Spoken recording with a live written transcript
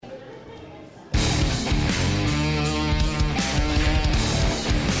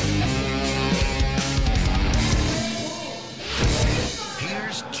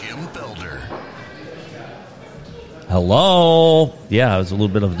Hello. Yeah, it was a little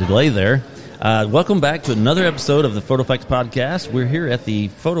bit of a delay there. Welcome back to another episode of the PhotoFlex Podcast. We're here at the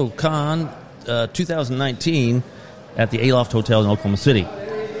PhotoCon 2019 at the Aloft Hotel in Oklahoma City.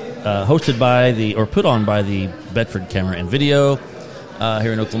 Hosted by put on by the Bedford Camera and Video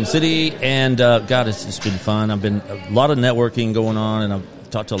here in Oklahoma City. And God, it's just been fun. I've been a lot of networking going on, and I've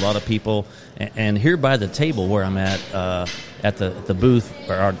talked to a lot of people. And here by the table where I'm at the booth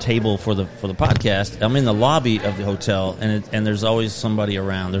or our table for the podcast, I'm in the lobby of the hotel, and there's always somebody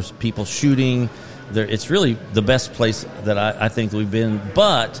around. There's people shooting. It's really the best place that I think that we've been.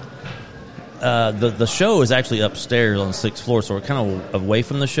 But the show is actually upstairs on the 6th floor, so we're kind of away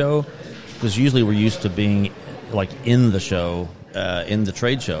from the show, because usually we're used to being like in the show, in the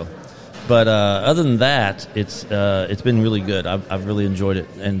trade show. But other than that, it's been really good. I've really enjoyed it.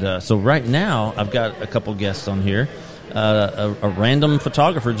 And so right now, I've got a couple guests on here. A random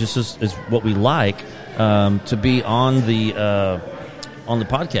photographer just is what we like to be on the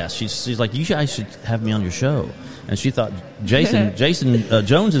podcast. She's like, you guys should have me on your show. And she thought Jason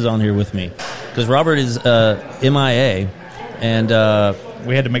Jones is on here with me, because Robert is MIA, and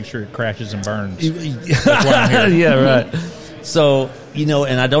we had to make sure it crashes and burns. That's why I'm here. Yeah, right. So,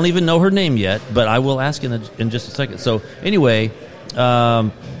 and I don't even know her name yet, but I will ask in just a second. So anyway, so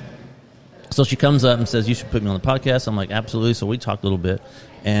she comes up and says, you should put me on the podcast. I'm like, absolutely. So we talked a little bit,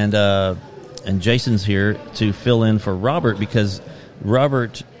 and Jason's here to fill in for Robert, because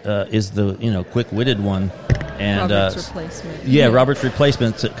Robert is the quick-witted one. And Robert's replacement. Yeah, Robert's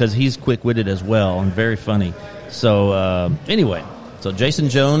replacement, because he's quick-witted as well and very funny. So anyway, so Jason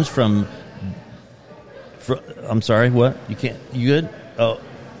Jones from I'm sorry, what? You can't? You good? Oh,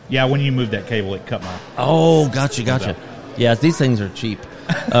 yeah. When you moved that cable, it cut my. Oh, gotcha. Yeah, these things are cheap.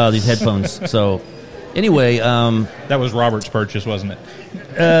 These headphones. So anyway, that was Robert's purchase, wasn't it?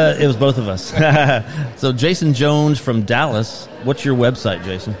 It was both of us. So Jason Jones from Dallas. What's your website,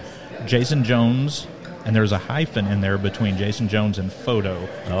 Jason? Jason Jones. And there's a hyphen in there between Jason Jones and photo.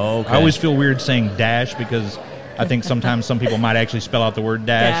 Okay. I always feel weird saying dash, because I think sometimes some people might actually spell out the word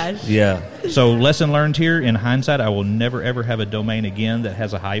dash. Yeah. So lesson learned here. In hindsight, I will never, ever have a domain again that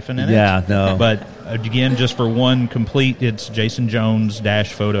has a hyphen in it. Yeah, no. But again, just for one complete, it's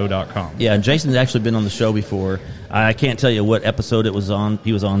jasonjones-photo.com. Yeah, Jason's actually been on the show before. I can't tell you what episode he was on,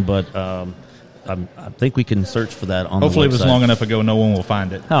 but I think we can search for that on Hopefully the website. it was long enough ago no one will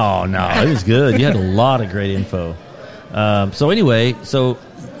find it. Oh, no, it was good. You had a lot of great info. So anyway,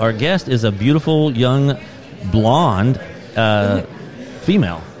 our guest is a beautiful, young, blonde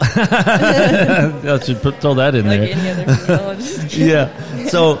female. I should throw that in there. Like any other female, I'm just kidding. Yeah.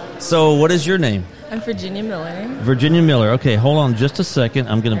 So what is your name? I'm Virginia Miller. Virginia Miller. Okay, hold on just a second.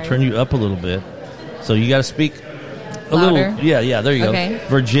 I'm going to turn you up a little bit. So you got to speak a louder. little. Yeah, there you Okay. go.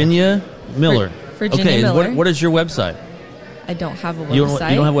 Virginia Miller. Virginia Miller. What is your website? I don't have a website. You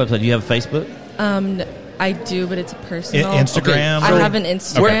don't have a website. Do you have Facebook? I do, but it's a personal. Instagram? Okay. I have an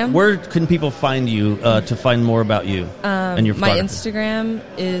Instagram. Where can people find you to find more about you and your my photography? Instagram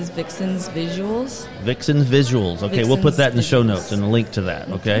is Vixen's Visuals. Vixen's Visuals. Okay, we'll put that in the show notes and a link to that.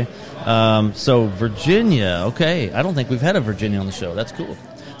 Okay. So Virginia. Okay, I don't think we've had a Virginia on the show. That's cool.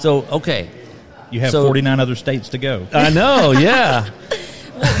 So okay, You have 49 other states to go. I know. Yeah.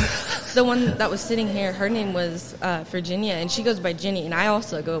 The one that was sitting here, her name was Virginia, and she goes by Ginny, and I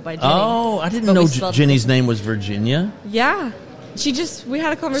also go by Ginny. Oh, I didn't But know we spelled Ginny's it. name was Virginia. Yeah. We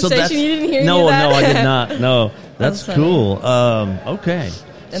had a conversation. that's- You didn't hear No, that? no, I did not. No, that's funny. cool. Okay.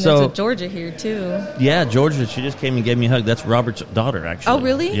 And so, there's a Georgia here, too. yeah, Georgia, she just came and gave me a hug. That's Robert's daughter, actually. Oh,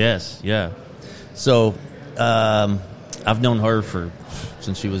 really? Yes, yeah. So, I've known her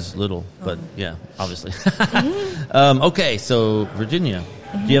since she was little, but yeah, obviously. Okay, so Virginia,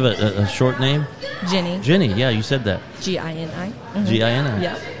 do you have a short name? Jenny. Jenny, yeah, you said that. G-I-N-I. G-I-N-I.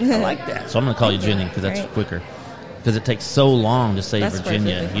 Yeah. I like that. So I'm going to call you Jenny because that's Right. quicker. Because it takes so long to say That's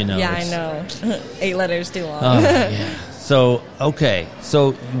Virginia, perfectly- Yeah, I know. 8 letters too long. Oh, yeah. So, okay.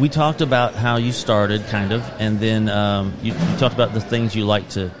 So we talked about how you started, kind of, and then you talked about the things you like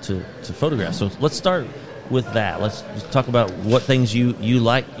to photograph. So let's start with that. Let's talk about what things you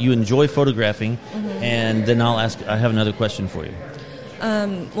like, you enjoy photographing, and then I have another question for you.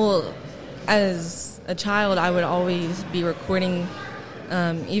 Well, as a child, I would always be recording,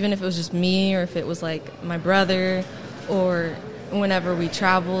 even if it was just me or if it was like my brother, or whenever we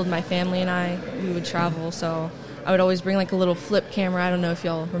traveled, my family and we would travel. So I would always bring like a little flip camera. I don't know if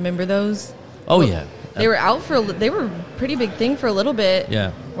y'all remember those. Oh, yeah. They were they were a pretty big thing for a little bit.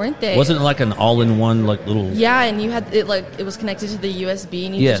 Yeah. Weren't they? Wasn't it like an all-in-one, like little... Yeah, and you had it it was connected to the USB,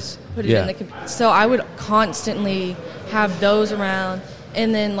 and you Yes. just put it Yeah. in the computer. So I would constantly have those around,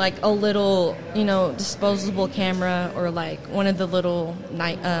 and then like a little, disposable camera, or like one of the little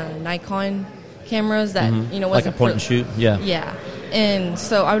Nikon cameras that like wasn't a point and shoot. Yeah, and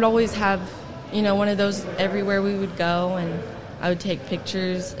so I would always have one of those everywhere we would go, and I would take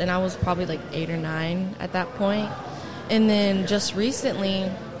pictures, and I was probably like 8 or 9 at that point. And then just recently,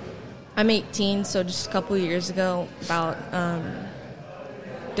 I'm 18, so just a couple of years ago, about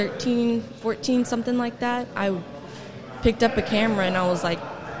 13, 14, something like that, I picked up a camera, and I was like,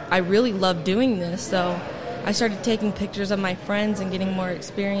 I really love doing this. So I started taking pictures of my friends and getting more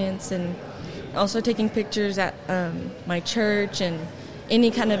experience, and also taking pictures at my church and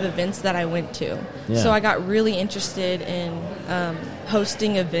any kind of events that I went to. Yeah. So I got really interested in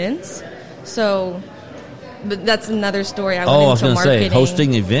hosting events. So, but that's another story. I was into going to say, marketing.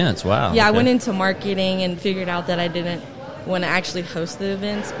 hosting events. Wow. Yeah, okay. I went into marketing and figured out that I didn't want to actually host the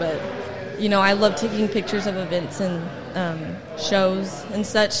events, but I love taking pictures of events and shows and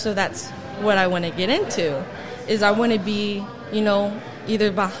such. So that's what I want to get into. Is I want to be,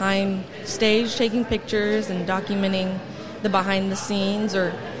 either behind stage taking pictures and documenting the behind the scenes,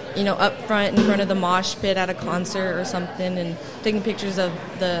 or up front in front of the mosh pit at a concert or something, and taking pictures of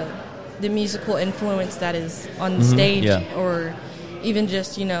the musical influence that is on the stage, or even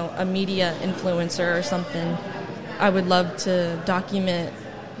just a media influencer or something. I would love to document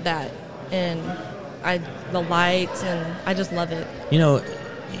that, and the lights, and I just love it.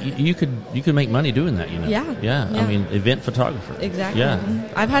 You could make money doing that. Yeah. I mean, event photographer. Exactly. Yeah.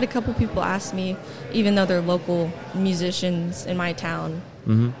 Mm-hmm. I've had a couple people ask me, even though they're local musicians in my town.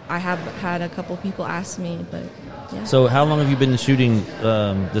 Mm-hmm. I have had a couple people ask me, but yeah. So, how long have you been shooting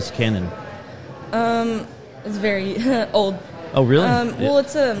this Canon? It's very old. Oh, really? Well,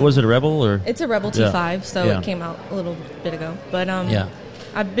 it's a. Was it a Rebel or? It's a Rebel T5, so it came out a little bit ago. But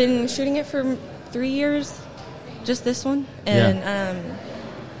I've been shooting it for 3 years, just this one, and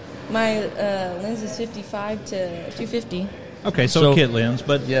my lens is 55 to 250. Okay, so kit lens,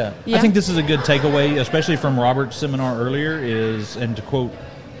 but yeah. I think this is a good takeaway, especially from Robert's seminar earlier, and to quote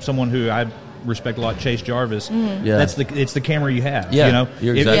someone who I respect a lot, Chase Jarvis. Mm-hmm. Yeah. It's the camera you have. Yeah,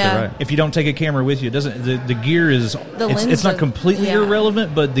 you're exactly right. If you don't take a camera with you, it doesn't. The gear is it's not completely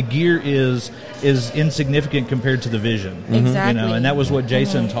irrelevant, but the gear is insignificant compared to the vision. Exactly. And that was what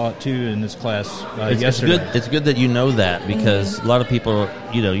Jason taught too in his class yesterday. It's good that you know that, because a lot of people,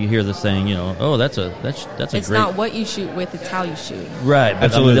 you hear the saying, oh, that's a it's great. Not what you shoot with; it's how you shoot. Right. But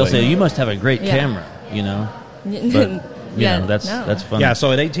Absolutely. They'll say you must have a great camera. But that's fun. Yeah,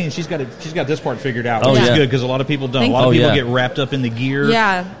 so at 18, she's got this part figured out, Oh, which is yeah. good, because a lot of people don't. A lot of people get wrapped up in the gear,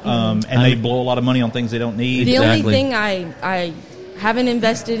 and they blow a lot of money on things they don't need. The only thing I haven't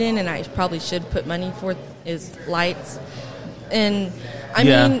invested in, and I probably should put money for, is lights. And I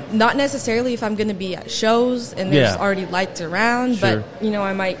mean, not necessarily if I'm going to be at shows and there's already lights around, Sure. but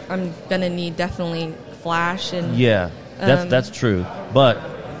I'm going to need definitely flash and that's true. But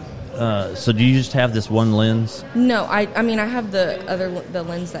so do you just have this one lens? No, I mean I have the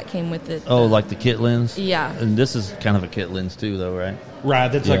lens that came with it. Oh, like the kit lens? Yeah. And this is kind of a kit lens too, though, right? Right.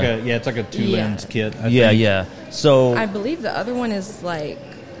 That's it's like a 2 lens kit. I think. Yeah. So I believe the other one is like.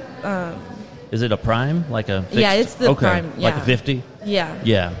 Is it a prime, like a? Fixed? Yeah, it's the prime. Yeah. Like a 50. Yeah.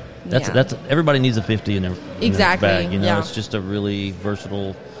 Yeah. That's everybody needs a 50 in their exactly. bag. It's just a really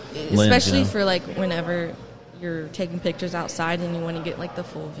versatile lens. Especially for like whenever you're taking pictures outside and you want to get like the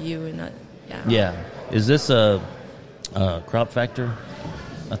full view and Yeah. Is this a crop factor?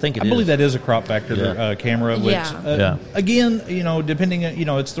 I think it is. I believe that is a crop factor camera. Which, again, depending,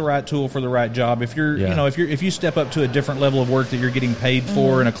 it's the right tool for the right job. If you're, if you step up to a different level of work that you're getting paid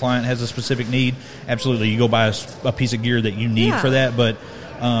for, and a client has a specific need, absolutely, you go buy a piece of gear that you need for that. But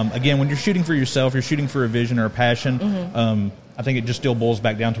again, when you're shooting for yourself, you're shooting for a vision or a passion. I think it just still boils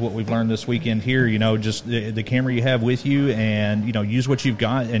back down to what we've learned this weekend here. Just the camera you have with you, and use what you've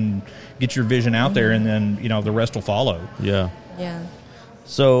got and get your vision out there, and then the rest will follow. Yeah. Yeah.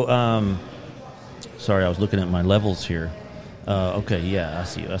 So, sorry, I was looking at my levels here. Okay, yeah, I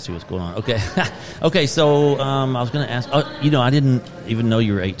see what's going on. Okay, okay. So, I was going to ask. I didn't even know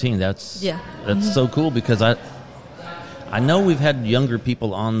you were 18. That's so cool, because I know we've had younger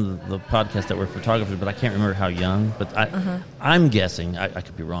people on the podcast that were photographers, but I can't remember how young. But I'm guessing, I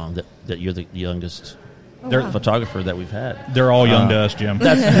could be wrong, that you're the youngest photographer that we've had. They're all young to us, Jim.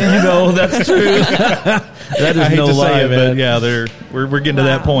 That's that's true. That is I hate no to lie, say it, man. but yeah, we're getting to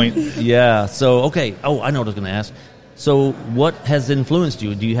that point. Yeah. So okay. Oh, I know what I was going to ask. So, what has influenced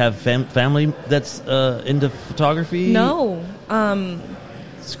you? Do you have family that's into photography? No.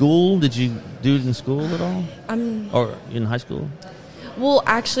 School? Did you do it in school at all? Or in high school? Well,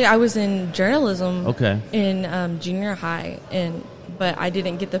 actually, I was in journalism. Okay. In junior high, but I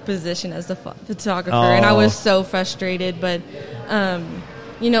didn't get the position as the photographer, and I was so frustrated. But,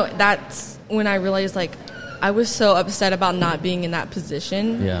 that's when I realized, like, I was so upset about not being in that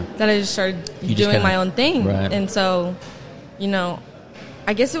position that I just started doing my own thing. Right. And so,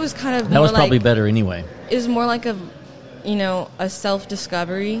 I guess it was kind of that was probably better anyway. It was more like a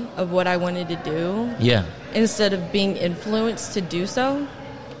self-discovery of what I wanted to do. Yeah. Instead of being influenced to do so,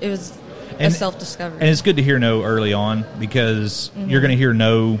 it was a self-discovery. And it's good to hear no early on, because you're going to hear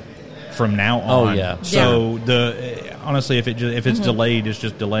no from now on. Oh, yeah. So honestly, if it's delayed, it's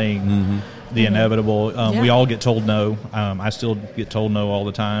just delaying the inevitable. We all get told no. I still get told no all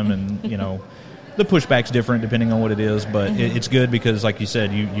the time, and the pushback's different depending on what it is, but it's good because, like you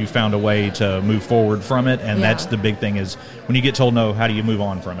said, you found a way to move forward from it, and that's the big thing is when you get told no, how do you move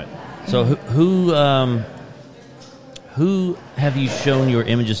on from it? So who have you shown your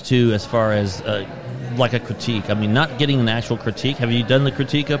images to as far as like a critique? I mean, not getting an actual critique. Have you done the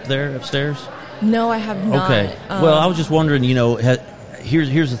critique up there upstairs? No, I have not. Okay. Well, I was just wondering,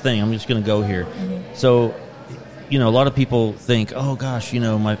 here's the thing. I'm just going to go here. So, a lot of people think, oh, gosh,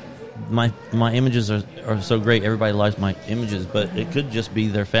 my images are so great. Everybody likes my images, but it could just be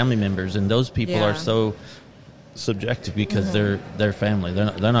their family members, and those people are so subjective because they're family.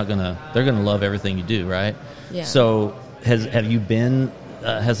 They're gonna love everything you do, right? Yeah. So have you been?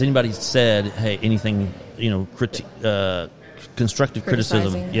 Has anybody said, hey, anything? Constructive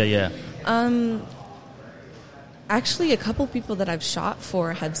criticism? Yeah. Actually, a couple people that I've shot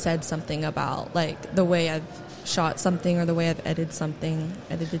for have said something about like the way I've shot something or the way I've edited something,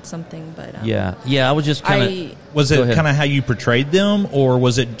 but I was just kind of. Was it kind of how you portrayed them, or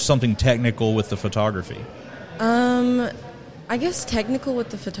was it something technical with the photography? I guess technical with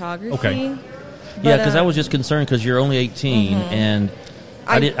the photography. Okay. Yeah, because I was just concerned because you're only 18, and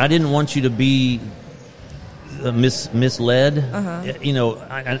I didn't want you to be misled.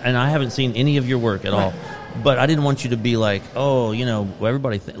 And I haven't seen any of your work at all, but I didn't want you to be like,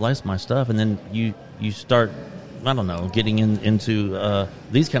 everybody likes my stuff, and then you start, I don't know, getting into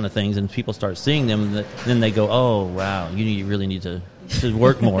these kind of things, and people start seeing them, then they go, oh, wow, you really need to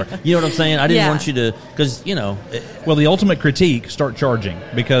work more. You know what I'm saying? I didn't want you to, because, well, the ultimate critique, start charging,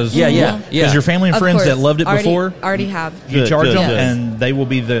 because because your family and friends that loved it before already have. You charge them, and they will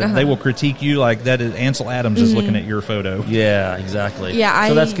be they will critique you like that is Ansel Adams is looking at your photo. Yeah, exactly. Yeah,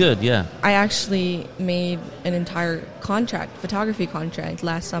 so that's good, yeah. I actually made an entire photography contract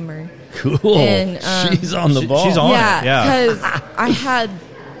last summer. Cool. And, she's on the ball. She's on it, yeah. Because I had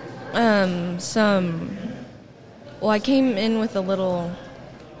I came in with a little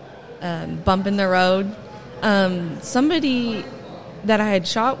bump in the road. Somebody that I had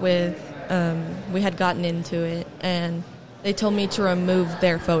shot with, we had gotten into it, and they told me to remove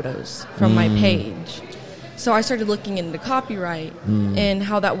their photos from my page. So I started looking into copyright and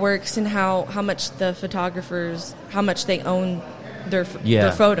how that works, and how much the photographers, how much they own their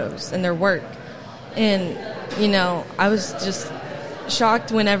photos and their work. And, I was just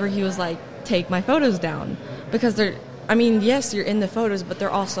shocked whenever he was like, take my photos down. Because yes, you're in the photos, but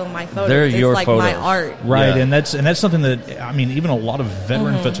they're also my photos. They're it's your like photos. my art. Right, and that's something that, even a lot of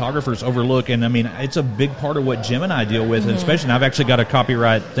veteran photographers overlook, and it's a big part of what Jim and I deal with, and especially, and I've actually got a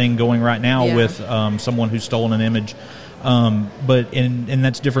copyright thing going right now with someone who's stolen an image. But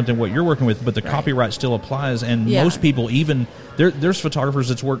that's different than what you're working with, but the copyright still applies, and most people, even there's photographers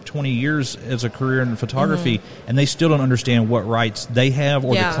that's worked 20 years as a career in photography, and they still don't understand what rights they have,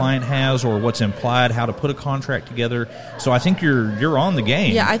 or the client has, or what's implied, how to put a contract together. So I think you're on the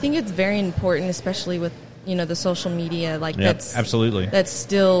game. Yeah, I think it's very important, especially with the social media, that's absolutely, it's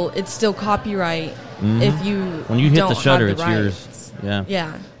still copyright if you when you hit don't the shutter, have the it's rights. yours.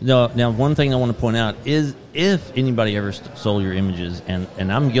 Yeah. Now, one thing I want to point out is if anybody ever stole your images,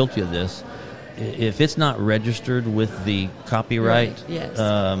 and I'm guilty of this, if it's not registered with the copyright,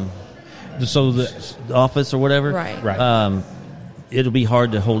 so the office or whatever, right, it'll be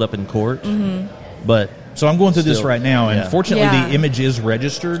hard to hold up in court. But so I'm going through this right now, and fortunately, the image is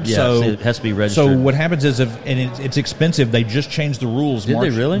registered. Yeah, so it has to be registered. So what happens is, it's expensive. They just changed the rules. Did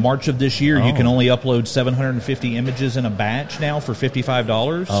they really? March of this year, you can only upload 750 images in a batch now for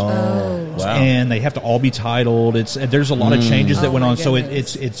 $55. Oh, wow! And they have to all be titled. There's a lot of changes that went on. So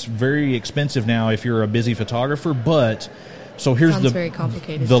it's very expensive now if you're a busy photographer, but. So here's Sounds very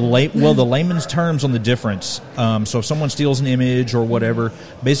complicated. the layman's terms on the difference. So if someone steals an image or whatever,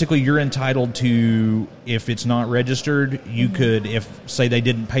 basically you're entitled to, if it's not registered, you could, if say they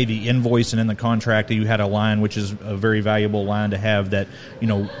didn't pay the invoice and in the contract you had a line, which is a very valuable line to have, that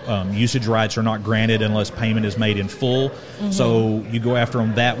usage rights are not granted unless payment is made in full. So you go after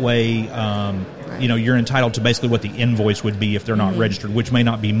them that way. You're entitled to basically what the invoice would be if they're not registered, which may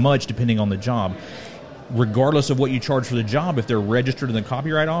not be much depending on the job. Regardless of what you charge for the job, if they're registered in the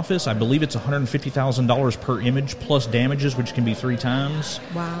Copyright Office, I believe it's $150,000 per image plus damages, which can be 3 times.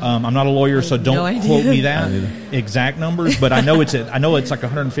 Wow! I'm not a lawyer, so don't quote me that exact numbers, but I know it's like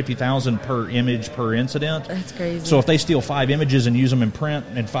 $150,000 per image per incident. That's crazy. So if they steal 5 images and use them in print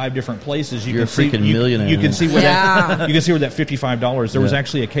in 5 different places, you're a freaking millionaire. You can see where that $55. There was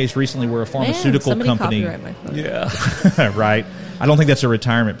actually a case recently where a pharmaceutical company. Copyright my phone. Right. I don't think that's a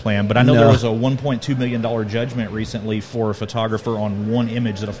retirement plan, but I know there was a $1.2 million judgment recently for a photographer on one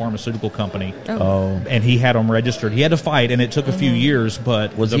image at a pharmaceutical company. And he had them registered. He had to fight, and it took a few years,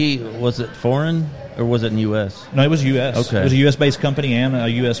 but... Was it foreign, or was it in U.S.? No, it was U.S. Okay. It was a U.S.-based company and a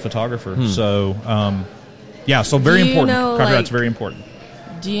U.S. photographer. So, so very important. Copyright's very important.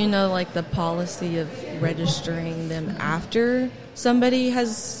 Do you know, the policy of registering them after somebody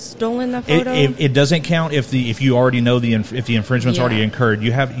has stolen the photo? It doesn't count if you already know if the infringement's already incurred.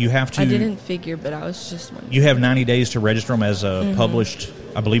 You have to. I didn't figure, but I was just wondering. You have 90 days to register them as a published.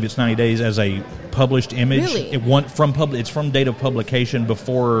 I believe it's 90 days as a published image. Really? It's from date of publication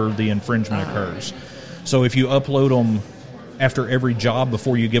before the infringement occurs. So if you upload them after every job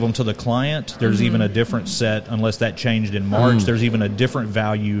before you give them to the client, there's even a different set, unless that changed in March, there's even a different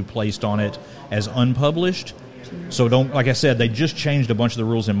value placed on it as unpublished. So like I said, they just changed a bunch of the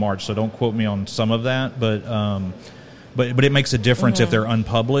rules in March, so don't quote me on some of that, but it makes a difference if they're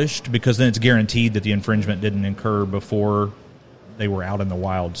unpublished, because then it's guaranteed that the infringement didn't incur before they were out in the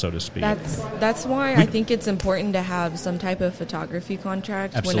wild, so to speak. That's why I think it's important to have some type of photography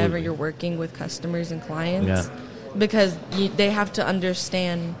contract whenever you're working with customers and clients. Yeah. Because they have to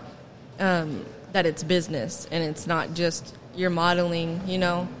understand that it's business and it's not just you're modeling,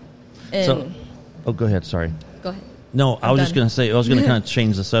 And go ahead. Sorry. Go ahead. No, I was just going to say, I was going to kind of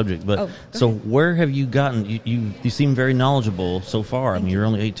change the subject. But where have you gotten? You seem very knowledgeable so far. I mean, you're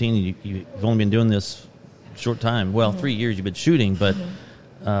only 18. You've only been doing this a short time. Well, 3 years you've been shooting. But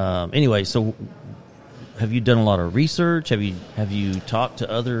anyway, so. Have you done a lot of research? Have you talked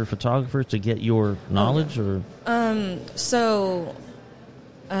to other photographers to get your knowledge, or?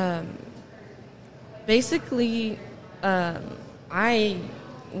 Basically, I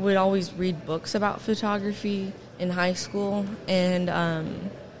would always read books about photography in high school and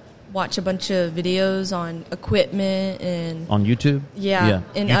watch a bunch of videos on equipment and on YouTube. Yeah.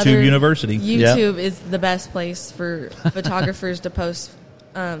 And YouTube University. YouTube is the best place for photographers to post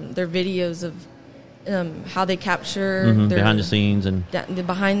their videos of. How they capture their behind the scenes the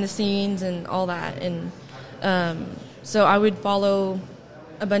behind the scenes and all that, and so I would follow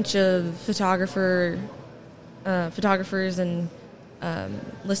a bunch of photographers and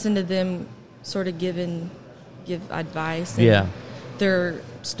listen to them sort of give advice and their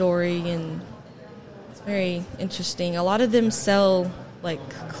story, and it's very interesting. A lot of them sell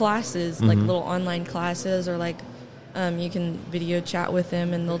classes, like little online classes, or you can video chat with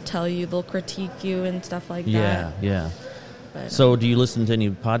them, and they'll critique you and stuff like that. Yeah. But, so, do you listen to any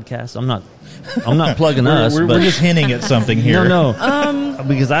podcasts? I'm not plugging us. We're just hinting at something here. No.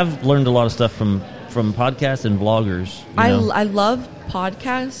 Because I've learned a lot of stuff from podcasts and vloggers. I love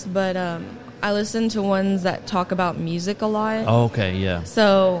podcasts, but I listen to ones that talk about music a lot. Oh, okay, yeah.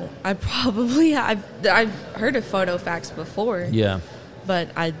 So I probably I've heard of PhotoFacts before. Yeah. But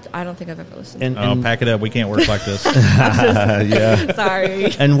I don't think I've ever listened. And pack it up. We can't work like this. Yeah.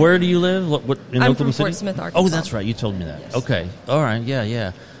 Sorry. And where do you live? What in I'm Oklahoma from City? Fort Smith, Arkansas. Oh, that's right. You told me that. Yes. Okay. All right.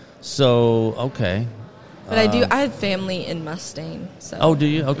 Yeah. So, okay. But I have family in Mustang. So. Oh, do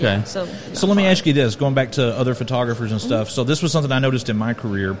you? Okay. Yeah, so let me ask you this, going back to other photographers and stuff. So this was something I noticed in my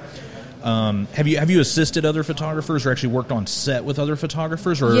career. Have you assisted other photographers or actually worked on set with other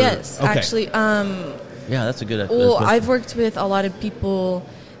photographers? Or yes, actually. Yeah, that's a good. Well, I've worked with a lot of people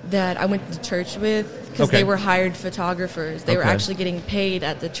that I went to church with because they were hired photographers. They were actually getting paid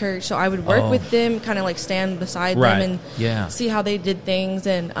at the church, so I would work with them, kind of stand beside them and see how they did things.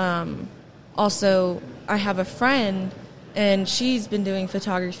 And also, I have a friend, and she's been doing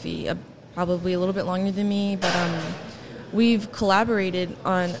photography probably a little bit longer than me, but we've collaborated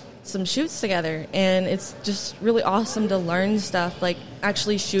on some shoots together, and it's just really awesome to learn stuff, like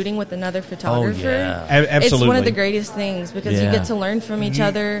actually shooting with another photographer. Absolutely. It's one of the greatest things because you get to learn from each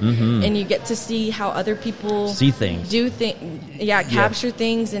other, and you get to see how other people see things, capture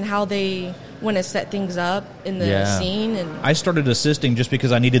things, and how they want to set things up in the scene. And I started assisting just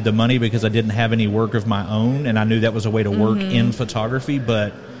because I needed the money, because I didn't have any work of my own, and I knew that was a way to work in photography.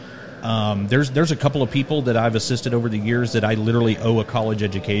 But there's a couple of people that I've assisted over the years that I literally owe a college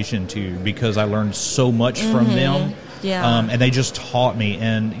education to, because I learned so much from them. And they just taught me,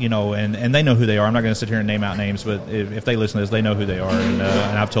 and and they know who they are. I'm not going to sit here and name out names, but if they listen to this, they know who they are, and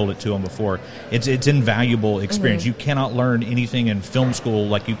I've told it to them before. It's invaluable experience. You cannot learn anything in film school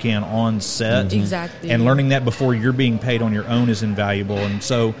like you can on set. Exactly. And learning that before you're being paid on your own is invaluable. And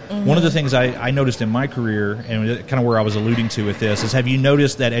so one of the things I noticed in my career, and kind of where I was alluding to with this, is have you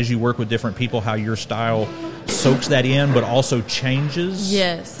noticed that as you work with different people, how your style soaks that in, but also changes?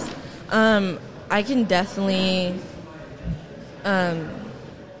 Yes. I can definitely...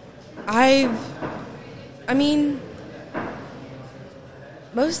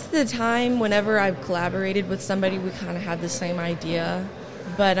 most of the time whenever I've collaborated with somebody, we kind of have the same idea,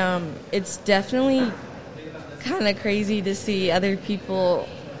 but it's definitely kind of crazy to see other people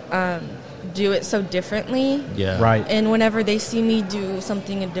do it so differently. Right. And whenever they see me do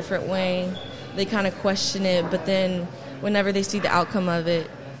something a different way, they kind of question it, but then whenever they see the outcome of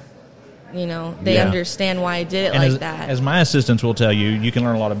it, they understand why I did it and like that. As my assistants will tell you, you can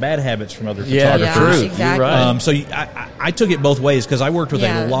learn a lot of bad habits from other photographers. Yeah, true. Exactly. Right. So I took it both ways, because I worked with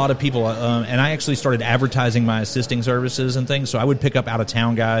a lot of people, and I actually started advertising my assisting services and things. So I would pick up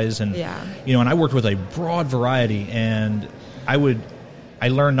out-of-town guys, and and I worked with a broad variety, and I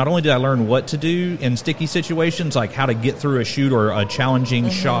learned, not only did I learn what to do in sticky situations, like how to get through a shoot or a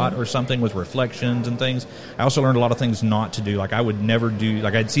challenging shot or something with reflections and things, I also learned a lot of things not to do. Like I would never do,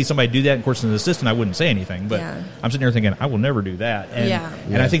 like I'd see somebody do that, of course, as an assistant, I wouldn't say anything, but I'm sitting here thinking, I will never do that.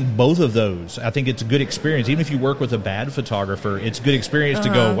 And I think both of those, I think it's a good experience. Even if you work with a bad photographer, it's a good experience to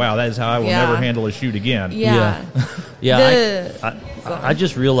go, wow, that is how I will never handle a shoot again. I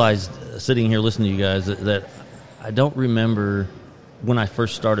just realized, sitting here listening to you guys, that I don't remember when I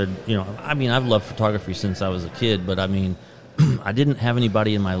first started, I've loved photography since I was a kid, but I didn't have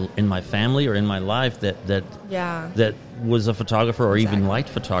anybody in my family or in my life that was a photographer or even liked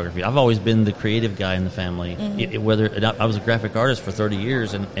photography. I've always been the creative guy in the family. I was a graphic artist for 30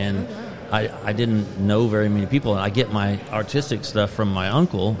 years, and I didn't know very many people. And I get my artistic stuff from my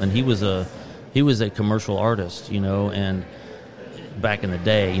uncle, and he was a commercial artist, and back in the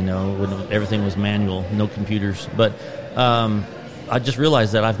day, when everything was manual, no computers, but. I just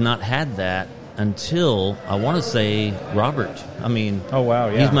realized that I've not had that until, I want to say, Robert. Oh, wow,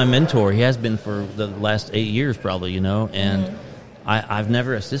 yeah. He's my mentor. He has been for the last 8 years probably, and I've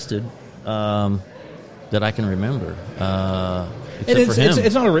never assisted that I can remember. Except for him.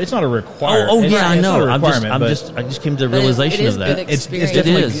 It's not a requirement. Oh yeah, I know. I just came to the realization of that. It's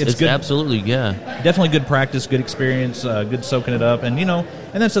good. Absolutely, definitely good practice, good experience, good soaking it up, and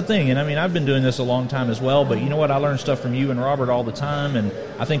and that's the thing. And I've been doing this a long time as well. But you know what? I learn stuff from you and Robert all the time, and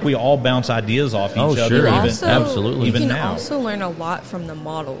I think we all bounce ideas off each other. Sure. Absolutely. Even you can now. Also learn a lot from the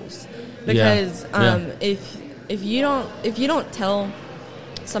models, because if you don't tell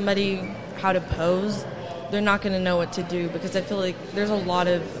somebody how to pose, they're not going to know what to do, because I feel like there's a lot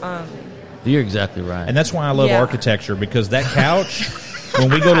of... You're exactly right. And that's why I love architecture, because that couch, when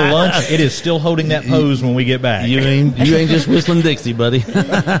we go to lunch, it is still holding that pose when we get back. You ain't just whistling Dixie, buddy.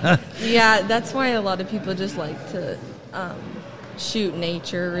 Yeah, that's why a lot of people just like to shoot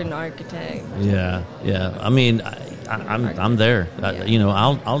nature and architect. Yeah. I'm there. I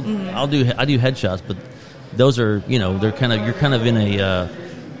do headshots, but those are, you're kind of in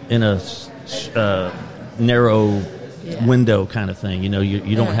a narrow window kind of thing.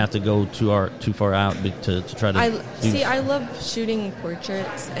 You don't have to go too far out to try to. I love shooting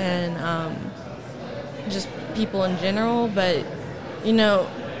portraits and just people in general, but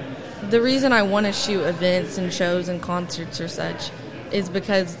the reason I want to shoot events and shows and concerts or such is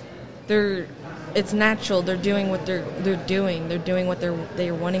because it's natural. They're doing what they're doing. They're doing what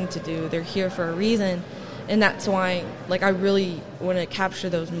they're wanting to do. They're here for a reason. And that's why, I really want to capture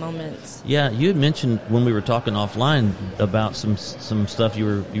those moments. Yeah, you had mentioned when we were talking offline about some stuff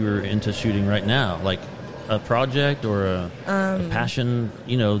you were into shooting right now, like a project or a passion.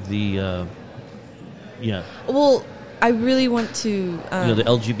 Well, I really want to. The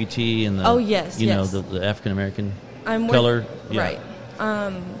LGBT and the the African American color. Right.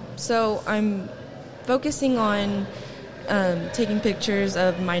 So I'm focusing on taking pictures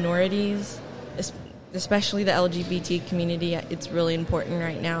of minorities, especially the LGBT community, it's really important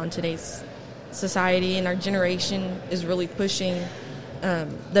right now in today's society, and our generation is really pushing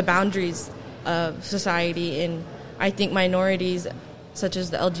the boundaries of society. And I think minorities such as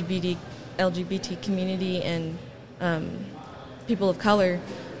the LGBT community and people of color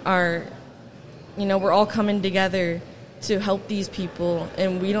are, we're all coming together to help these people,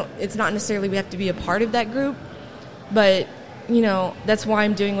 and it's not necessarily we have to be a part of that group, but that's why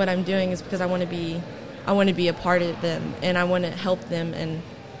I'm doing what I'm doing, is because I want to be a part of them, and I want to help them, and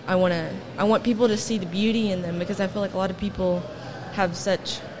I want people to see the beauty in them, because I feel like a lot of people have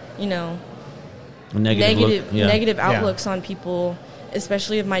such negative outlooks on people,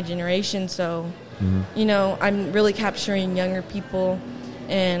 especially of my generation. So I'm really capturing younger people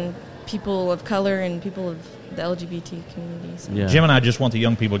and people of color and people of the LGBT community. So. Yeah. Jim and I just want the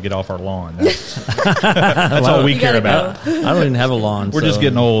young people to get off our lawn. That's all we care about. I don't even have a lawn. We're just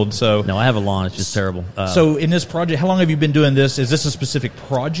getting old. So no, I have a lawn. It's just terrible. So in this project, how long have you been doing this? Is this a specific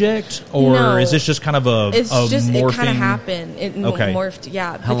project, or is this just kind of it's just morphing? It kind of happened. It morphed.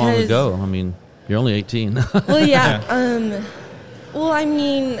 Yeah. How long ago? I mean, you're only 18. Well, yeah. Well, I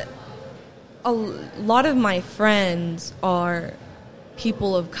mean, a lot of my friends are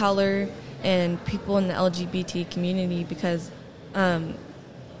people of color and people in the LGBT community, because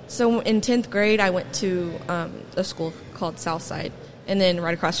so in 10th grade I went to a school called Southside, and then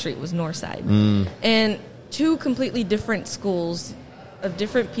right across the street was Northside. And two completely different schools of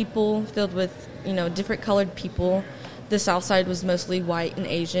different people filled with different colored people. The Southside was mostly white and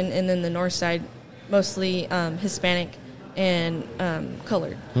Asian, and then the Northside mostly Hispanic and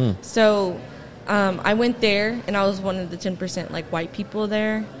colored. So I went there, and I was one of the 10% like white people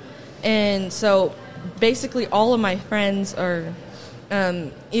there. And so basically all of my friends are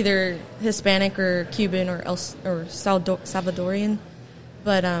either Hispanic or Cuban or Salvadorian.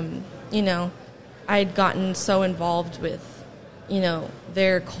 But, I had gotten so involved with,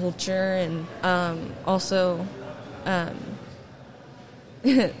 their culture, and also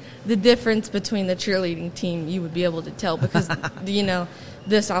the difference between the cheerleading team, you would be able to tell, because,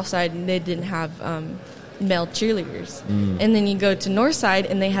 the Southside, they didn't have male cheerleaders. And then you go to Northside,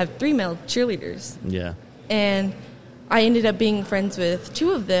 and they have 3 male cheerleaders. Yeah. And I ended up being friends with 2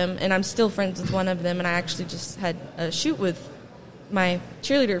 of them, and I'm still friends with one of them, and I actually just had a shoot with my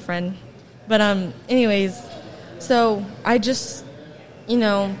cheerleader friend. But anyways, so I just,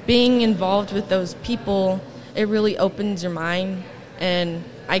 being involved with those people, it really opens your mind. And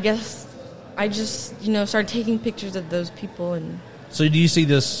I guess I just, started taking pictures of those people. And so do you see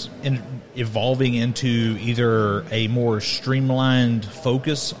this evolving into either a more streamlined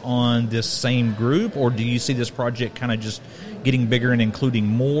focus on this same group, or do you see this project kind of just getting bigger and including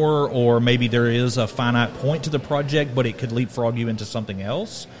more, or maybe there is a finite point to the project, but it could leapfrog you into something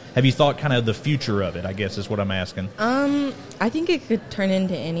else? Have you thought kind of the future of it, I guess is what I'm asking? I think it could turn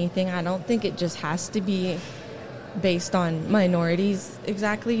into anything. I don't think it just has to be based on minorities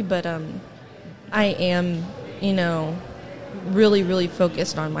exactly, but I am, really, really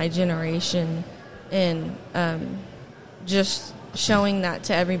focused on my generation, and just showing that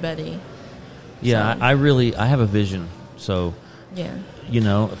to everybody. Yeah, so. I have a vision. So, yeah,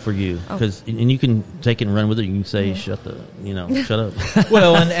 for you, because and you can take it and run with it. You can say, shut up.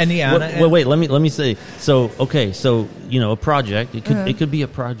 Well, and yeah. Well, wait. Let me say. So, okay. So, a project. It could be a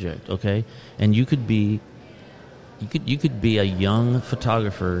project. Okay, and you could be a young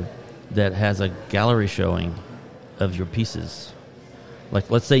photographer that has a gallery showing of your pieces. Like,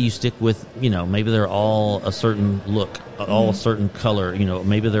 let's say you stick with, maybe they're all a certain look, all a certain color,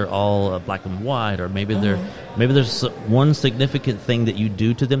 maybe they're all black and white, or maybe there's one significant thing that you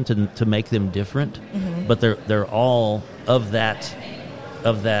do to them to make them different, but they're all of that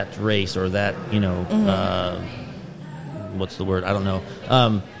race, or that, what's the word? I don't know.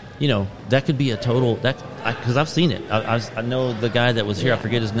 That could be a total, because I've seen it. I know the guy that was here, I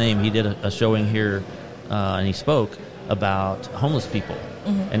forget his name, he did a showing here, and he spoke about homeless people,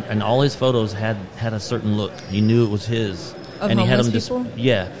 and all his photos had a certain look. You knew it was his, and he had them just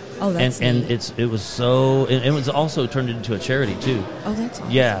yeah. Oh, that's and it was so. It was also turned into a charity too. Oh, that's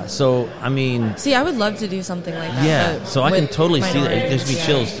awesome. Yeah. So I mean, see, I would love to do something like that. Yeah. So I can totally see that. It gives me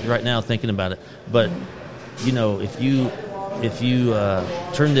chills right now thinking about it. But if you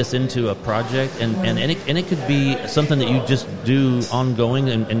turn this into a project, and it could be something that you just do ongoing,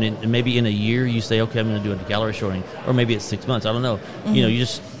 and maybe in a year you say, okay, I'm going to do a gallery showing, or maybe it's 6 months, I don't know.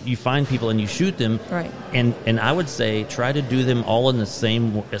 You find people and you shoot them, right? And I would say try to do them all in a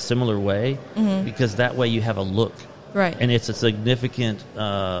similar way, because that way you have a look. Right. And it's a significant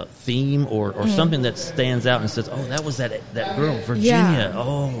theme or something that stands out and says, oh, that was that girl, Virginia. Yeah.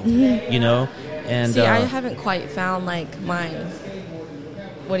 Oh, And see, I haven't quite found like my,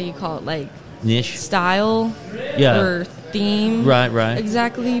 what do you call it, like niche style, or theme, right,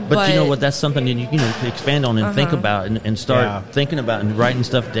 exactly. But you know what? That's something that you to expand on and think about and start thinking about and writing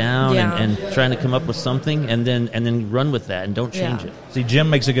stuff down and trying to come up with something and then run with that and don't change it. See, Jim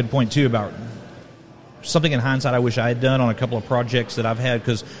makes a good point too about something in hindsight I wish I had done on a couple of projects that I've had,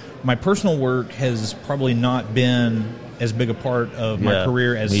 because my personal work has probably not been as big a part of my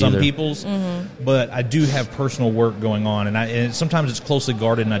career as some people's, but I do have personal work going on, and sometimes it's closely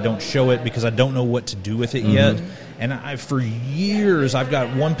guarded, and I don't show it because I don't know what to do with it yet. And for years, I've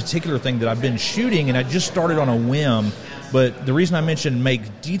got one particular thing that I've been shooting, and I just started on a whim. But the reason I mentioned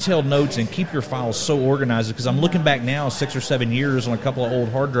make detailed notes and keep your files so organized is because I'm looking back now 6 or 7 years on a couple of old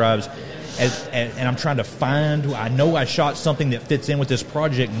hard drives, and I'm trying to find. I know I shot something that fits in with this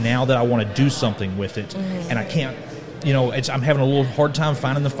project now that I want to do something with it, and I can't. I'm having a little hard time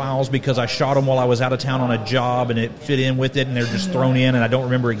finding the files because I shot them while I was out of town on a job and it fit in with it, and they're just thrown in, and I don't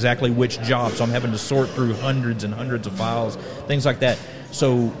remember exactly which job, so I'm having to sort through hundreds and hundreds of files, things like that.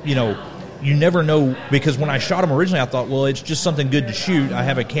 So, you never know, because when I shot them originally, I thought, well, it's just something good to shoot. I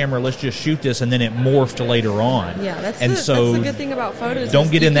have a camera, let's just shoot this, and then it morphed later on. Yeah, that's the good thing about photos. Don't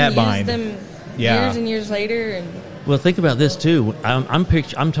get in that bind. Them years and years later, and well, think about this too. I'm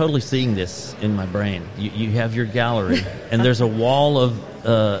totally seeing this in my brain. You have your gallery, and there's a wall of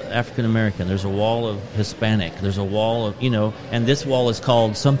African American. There's a wall of Hispanic. There's a wall of and this wall is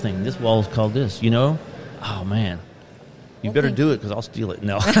called something. This wall is called this. Oh man. You better do it because I'll steal it.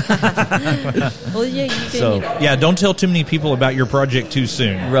 No. Well, yeah, you can. Yeah, don't tell too many people about your project too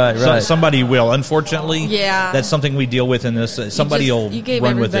soon. Right. Somebody will. Unfortunately, that's something we deal with in this. Somebody will you gave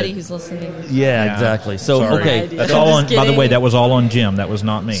run with it. everybody who's listening. Yeah, exactly. So sorry. Okay, that's all on. By the way, that was all on Jim. That was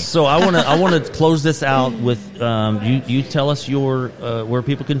not me. So I want to close this out with you tell us your where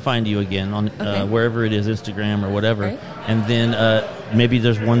people can find you again on wherever it is, Instagram or whatever, and then maybe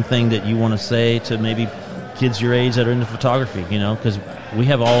there's one thing that you want to say to maybe kids your age that are into photography, because we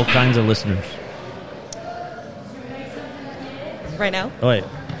have all kinds of listeners. Right now? Oh, wait.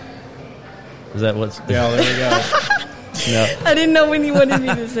 Is that what's... Yeah, there we go. No. I didn't know when you wanted me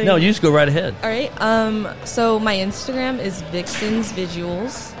to say. No, you just go right ahead. All right. So my Instagram is Vixens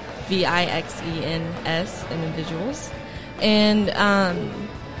Visuals, VIXENS, and then visuals. And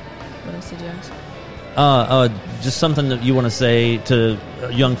what else did you ask? Just something that you want to say to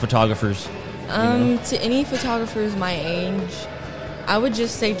young photographers. To any photographers my age, I would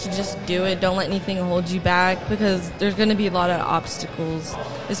just say to just do it. Don't let anything hold you back, because there's going to be a lot of obstacles,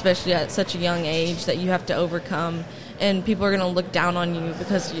 especially at such a young age, that you have to overcome. And people are going to look down on you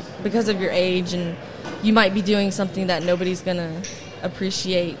because of your age, and you might be doing something that nobody's going to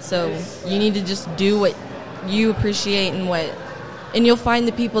appreciate. So you need to just do what you appreciate and you'll find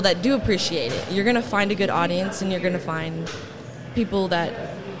the people that do appreciate it. You're going to find a good audience, and you're going to find people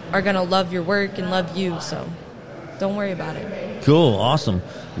that are going to love your work and love you, so don't worry about it. Cool, awesome.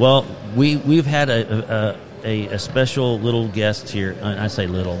 Well, we've had a special little guest here. I say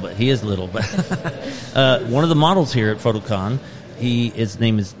little, but he is little. But one of the models here at PhotoCon, his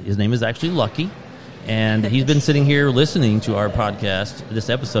name is actually Lucky, and he's been sitting here listening to our podcast, this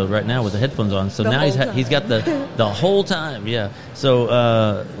episode right now with the headphones on. So now he's got the whole time. Yeah.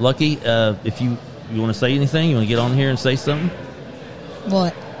 So Lucky, if you want to say anything, you want to get on here and say something.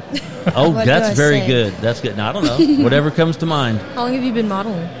 What? Oh, what that's very good. That's good. Now, I don't know. Whatever comes to mind. How long have you been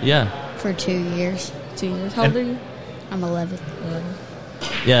modeling? Yeah. For 2 years. 2 years. How old are you? I'm 11.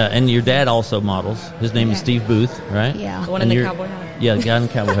 Yeah, and your dad also models. His name is Steve Booth, right? Yeah. The one in the cowboy hat. Yeah, the guy in the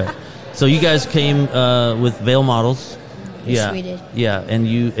cowboy hat. So you guys came with Vail Models. Yes, we did. Yeah,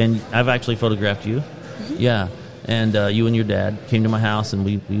 and I've actually photographed you. Mm-hmm. Yeah, and you and your dad came to my house, and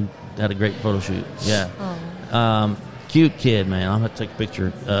we had a great photo shoot. Yeah. Oh. Cute kid, man. I'll have to take a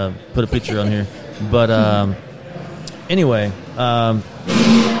picture, put a picture on here. But anyway, so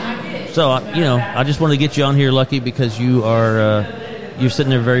I just wanted to get you on here, Lucky, because you're sitting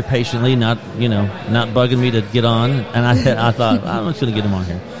there very patiently, not bugging me to get on. And I thought I'm just going to get him on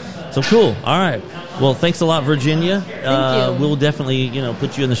here. So cool. All right. Well, thanks a lot, Virginia. Thank you. We'll definitely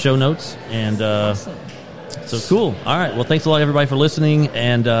put you in the show notes. And awesome. So cool. All right. Well, thanks a lot, everybody, for listening.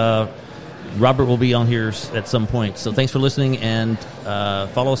 And Robert will be on here at some point. So thanks for listening, and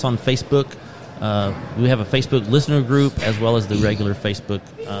follow us on Facebook. We have a Facebook listener group as well as the regular Facebook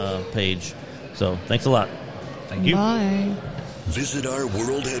page. So thanks a lot. Thank you. Bye. Visit our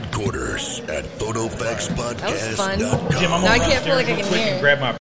world headquarters at PhotoFactsPodcast.com. That was fun. Jim, I'm now I going can't feel like I downstairs can real quick hear. and grab my